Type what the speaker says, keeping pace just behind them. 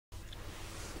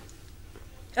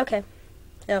Okay.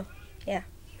 So, yeah.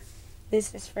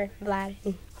 This is for Vlad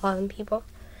and all them people.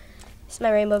 It's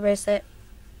my rainbow bracelet.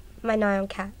 My nylon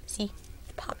cap. See?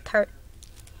 Pop-Tart.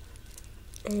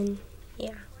 And,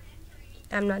 yeah.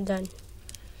 I'm not done.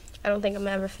 I don't think I'm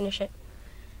gonna ever finish it.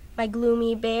 My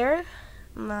gloomy bear.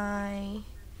 My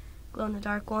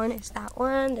glow-in-the-dark one is that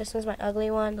one. This one's my ugly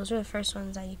one. Those were the first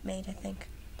ones I made, I think.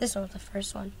 This one was the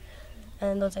first one.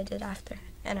 And those I did after.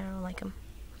 And I don't like them.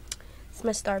 It's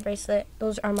my star bracelet.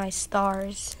 Those are my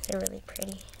stars. They're really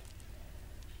pretty.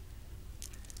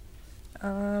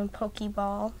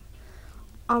 Pokeball.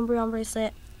 Umbreon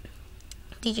bracelet.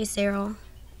 DJ Cyril.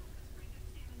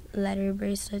 Letter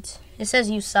bracelet. It says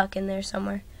you suck in there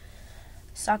somewhere.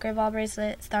 Soccer ball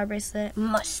bracelet. Star bracelet.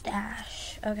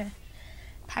 Mustache. Okay.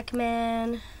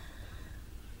 Pac-Man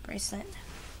bracelet.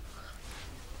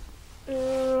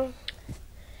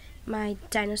 My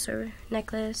dinosaur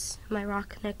necklace. My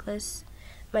rock necklace.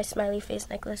 My smiley face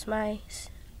necklace. My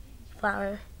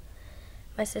flower.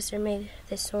 My sister made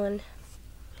this one.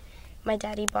 My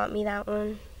daddy bought me that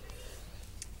one.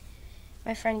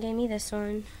 My friend gave me this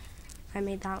one. I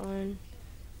made that one.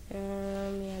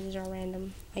 Yeah, these are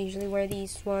random. I usually wear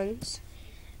these ones.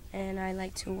 And I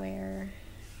like to wear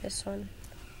this one.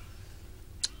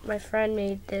 My friend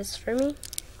made this for me.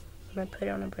 I'm going to put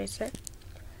it on a bracelet.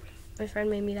 My friend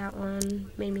made me that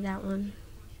one. Made me that one.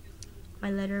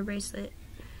 My letter bracelet.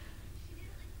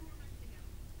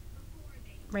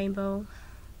 Rainbow.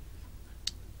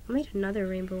 I made another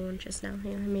rainbow one just now.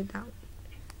 Yeah, I made that one.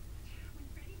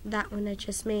 That one I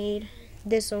just made.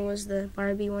 This one was the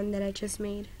Barbie one that I just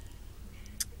made.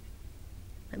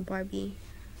 My Barbie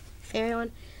fairy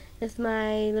one. This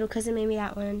my little cousin made me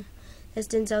that one. This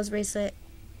Denzel's bracelet.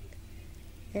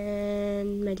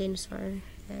 And my dinosaur.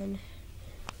 And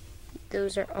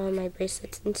those are all my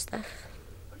bracelets and stuff.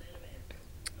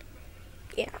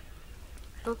 Yeah.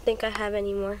 I don't think I have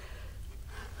any more.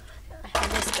 I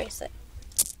have this bracelet.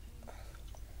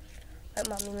 My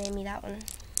mommy made me that one.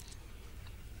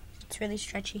 It's really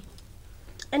stretchy.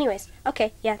 Anyways,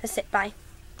 okay, yeah, that's it. Bye.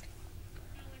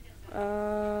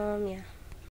 Yeah.